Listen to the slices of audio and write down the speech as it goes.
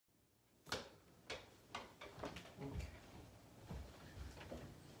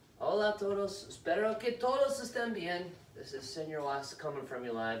Hola a todos. Espero que todos estén bien. This is Senor Wasa coming from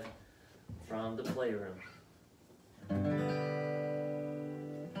you live from the playroom.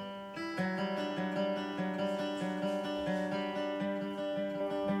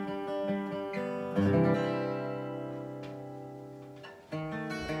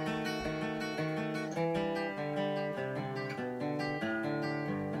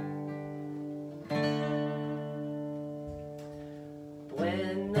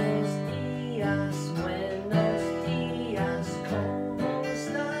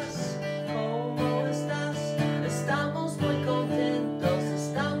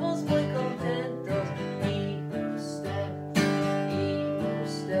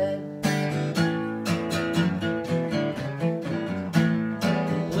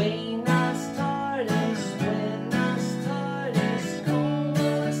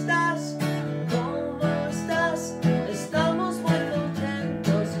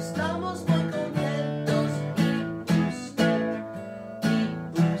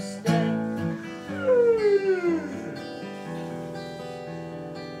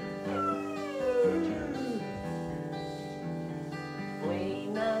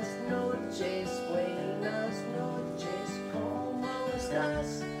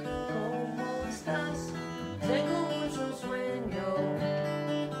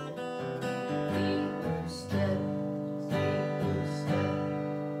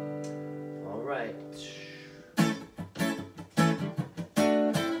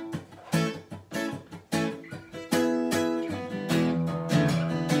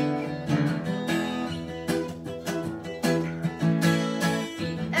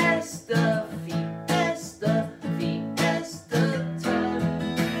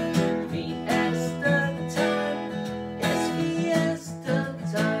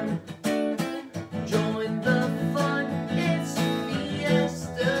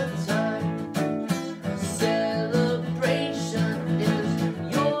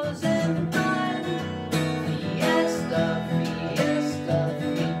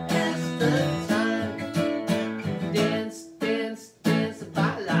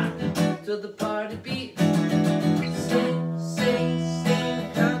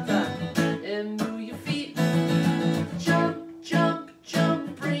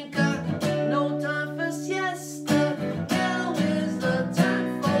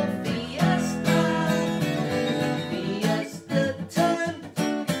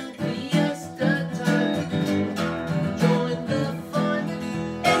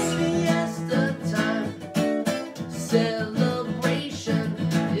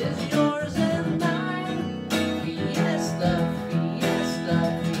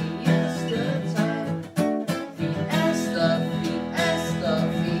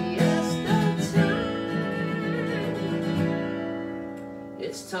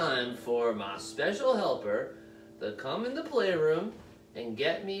 Time for my special helper to come in the playroom and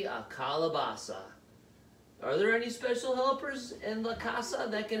get me a calabasa. Are there any special helpers in La Casa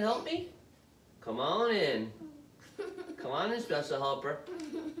that can help me? Come on in. Come on in, special helper.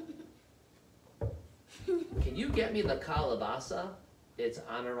 Can you get me the calabasa? It's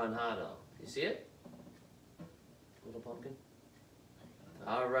anaranjado. You see it? Little pumpkin.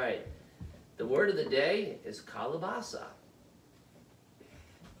 All right. The word of the day is calabasa.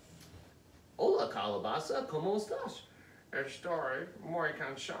 Hola, calabasa, ¿cómo estás? Estoy muy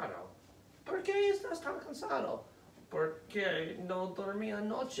cansado. ¿Por qué estás tan cansado? Porque no dormí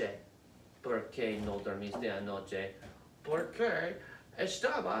anoche. ¿Por qué no dormiste anoche? Porque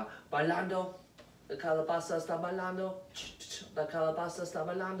estaba Bailando. La calabaza está bailando. La calabaza está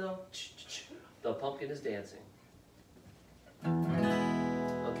bailando. The pumpkin is dancing.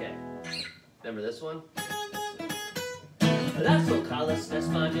 Okay. Remember this one? Las vocales en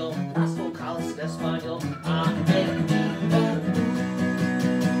español, las vocales en español. A, E, I, O,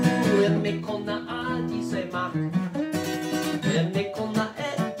 U. M con la A dice ma. M con la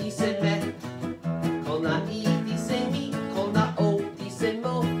E dice me. Con la I dice mi. Con la O dice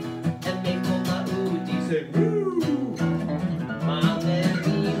mo. M con la U dice mu. Ma, me,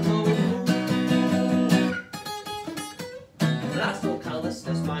 mi, mo, mu. Las vocales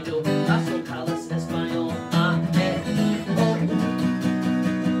en español, las vocales en español. A, E,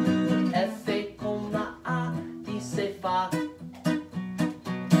 F con la A dice fa.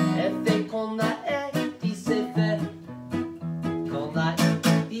 F con la E dice fe. Con la I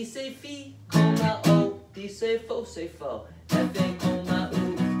dice fi. Con la O dice fo, c'est faux. F con la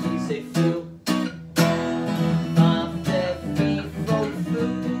U dice fu. Fa, fe, fi, fo, fu.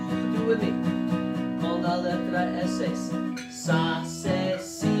 Do with me. Con la letra S. Sa, se,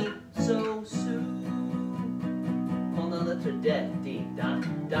 si, so, su. Con la letra de, dee, da,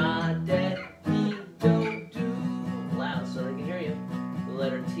 da, de, dee, do, do. Loud so they can hear you. The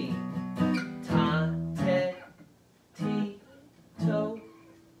letter T. Ta, te, ti, to,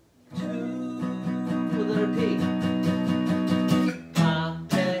 to. The letter P. Pa,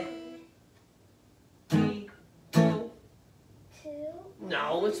 te, ti, to.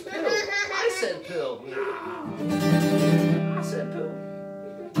 No, it's poo. I said poo. No. I said poo.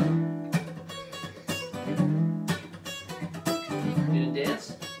 You gonna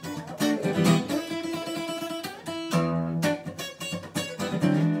dance?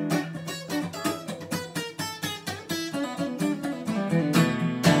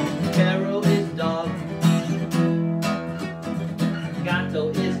 Perro is a dog. Gato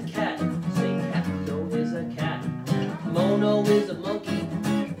is a cat. Say Gato is a cat. Mono is a monkey.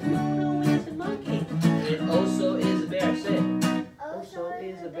 Mono is a monkey. And Oso is a bear. Say it. Oso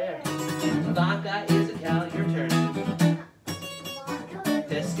is a bear. Vaca is a cow. Your turn.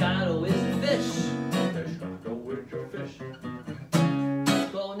 Pescado is a fish. Pescado is your fish.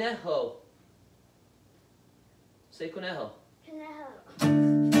 Conejo. Say conejo.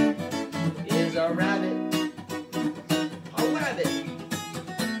 Is a rabbit. A rabbit.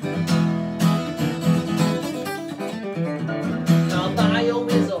 Caballo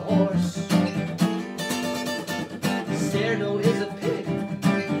is a horse. Cerdo is a pig.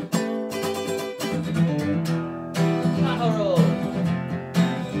 Pájaro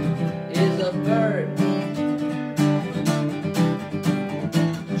is a bird.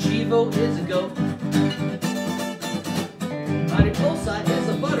 Chivo is a goat. Mariposa is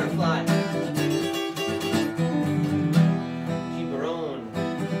a butterfly. Tiburon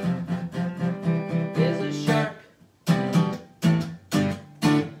is a shark.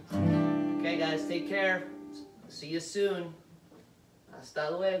 Okay guys, take care. See you soon. Hasta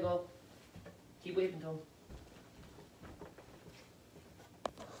luego. Keep waving to them.